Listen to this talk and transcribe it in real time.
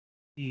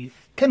The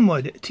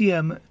Kenwood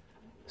TM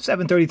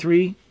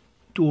 733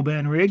 dual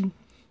band rig.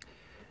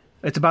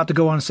 It's about to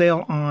go on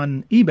sale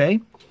on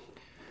eBay,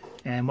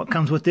 and what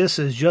comes with this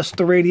is just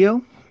the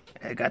radio.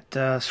 It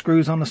got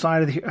screws on the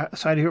side of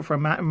here for a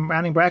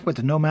mounting bracket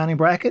with no mounting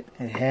bracket.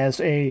 It has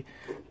a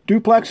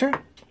duplexer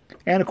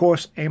and of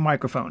course a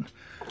microphone.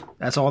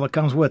 That's all that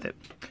comes with it.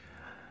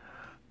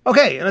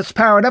 Okay, let's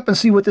power it up and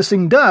see what this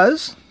thing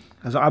does,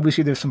 because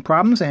obviously there's some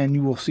problems, and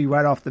you will see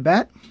right off the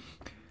bat,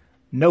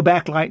 no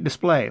backlight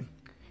display.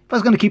 If I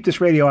was going to keep this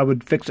radio, I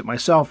would fix it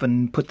myself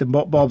and put the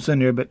bulbs in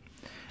there, but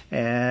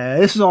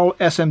this is all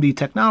SMD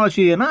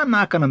technology, and I'm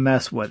not going to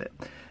mess with it.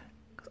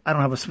 I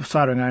don't have a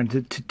soldering iron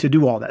to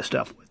do all that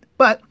stuff with.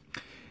 But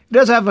it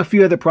does have a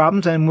few other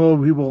problems, and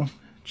we will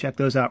check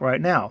those out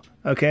right now.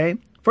 Okay,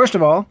 first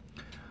of all,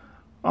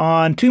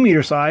 on 2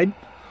 meter side,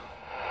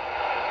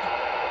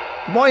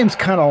 the volume's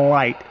kind of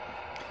light.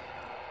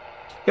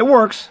 It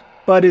works,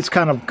 but it's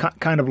kind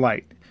of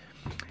light.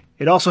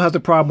 It also has a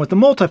problem with the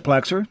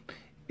multiplexer,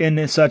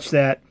 in such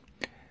that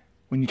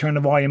when you turn the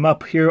volume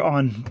up here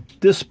on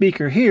this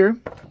speaker here,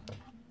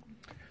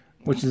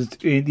 which is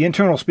the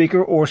internal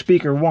speaker or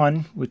speaker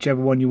 1,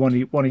 whichever one you want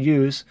to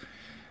use,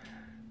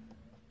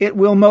 it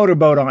will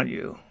motorboat on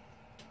you.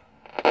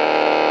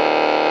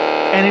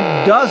 And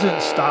it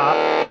doesn't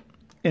stop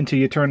until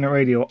you turn the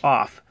radio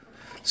off.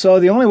 So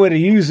the only way to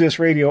use this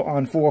radio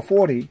on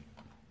 440,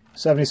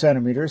 70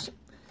 centimeters,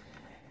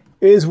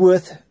 is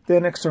with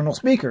an external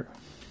speaker.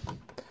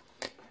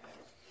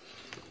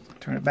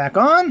 Turn it back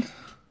on.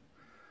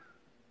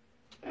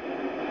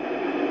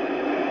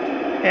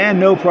 And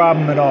no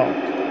problem at all.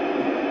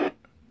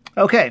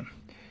 Okay.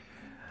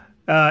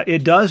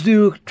 It does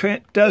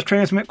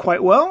transmit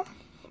quite well.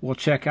 We'll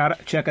check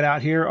it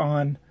out here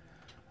on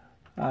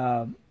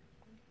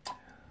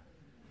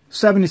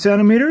 70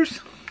 centimeters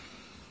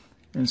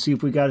and see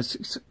if we got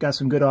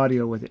some good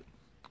audio with it.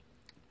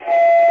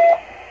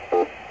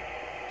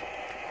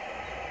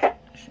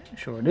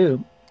 Sure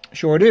do.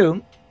 Sure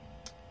do.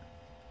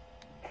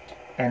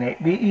 And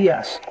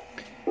 8BES.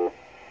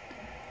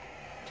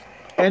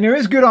 And there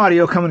is good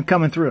audio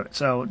coming through it,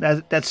 so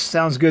that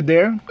sounds good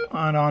there.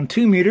 On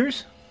 2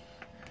 meters.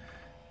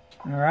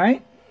 All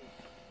right.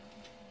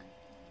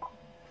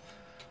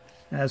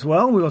 As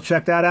well, we will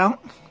check that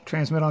out.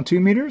 Transmit on 2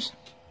 meters.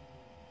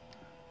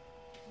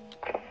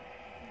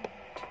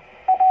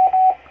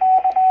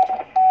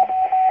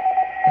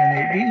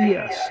 And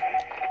 8BES.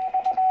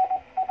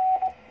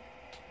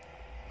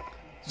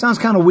 Sounds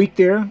kind of weak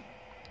there.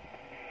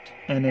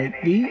 And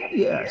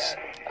 8BES.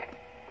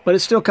 But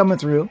it's still coming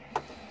through.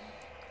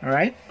 All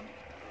right.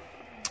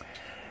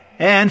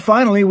 And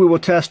finally, we will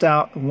test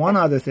out one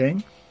other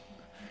thing.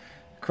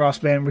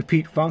 Crossband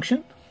repeat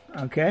function.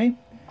 Okay.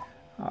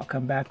 I'll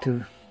come back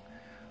to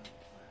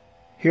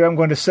here. I'm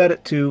going to set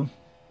it to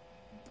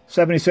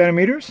 70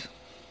 centimeters.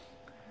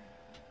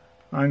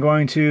 I'm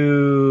going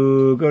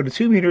to go to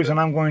 2 meters, and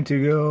I'm going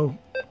to go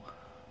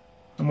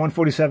on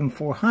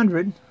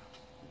 147/400.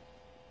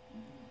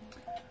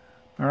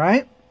 All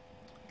right.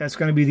 That's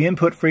going to be the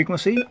input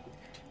frequency.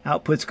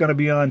 Output's going to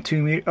be on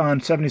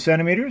 70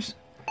 centimeters.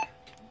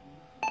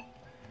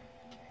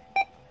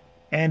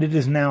 And it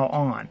is now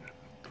on.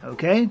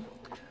 Okay?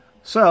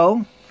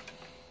 So,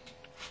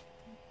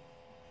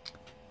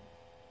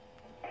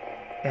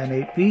 and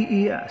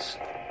 8BES.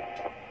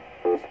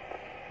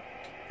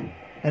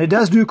 And it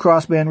does do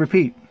crossband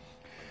repeat.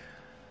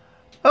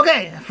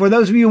 Okay, for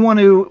those of you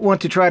who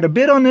want to try to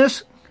bid on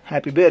this,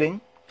 happy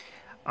bidding.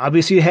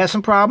 Obviously it has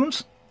some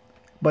problems,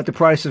 but the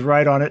price is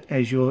right on it,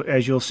 as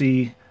you'll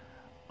see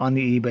on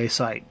the eBay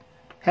site.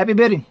 Happy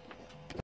bidding.